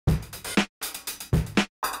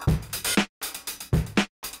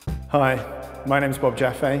Hi, my name is Bob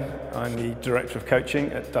Jaffe. I'm the Director of Coaching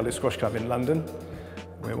at Dulwich Squash Club in London.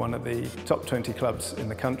 We're one of the top 20 clubs in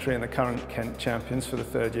the country and the current Kent champions for the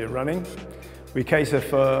third year running. We cater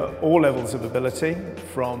for all levels of ability,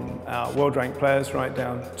 from our world-ranked players right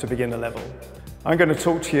down to beginner level. I'm going to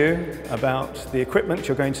talk to you about the equipment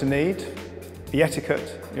you're going to need, the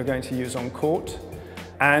etiquette you're going to use on court,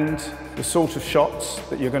 and the sort of shots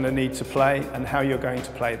that you're going to need to play and how you're going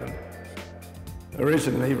to play them.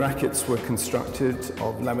 Originally, rackets were constructed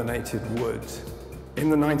of laminated wood. In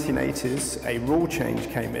the 1980s, a rule change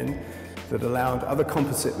came in that allowed other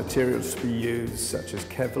composite materials to be used, such as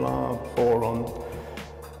Kevlar, boron,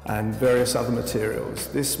 and various other materials.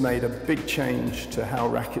 This made a big change to how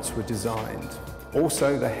rackets were designed.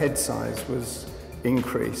 Also, the head size was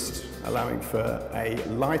increased, allowing for a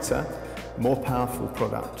lighter, more powerful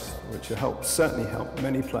product, which certainly helped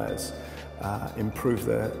many players improve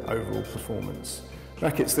their overall performance.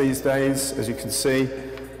 Rackets these days, as you can see,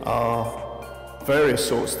 are various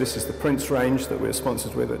sorts. This is the Prince range that we're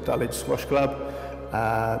sponsored with at Dulwich Squash Club.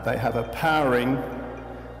 They have a power ring,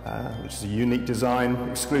 which is a unique design,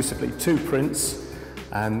 exclusively to Prince,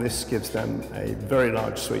 and this gives them a very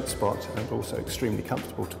large sweet spot and also extremely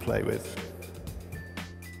comfortable to play with.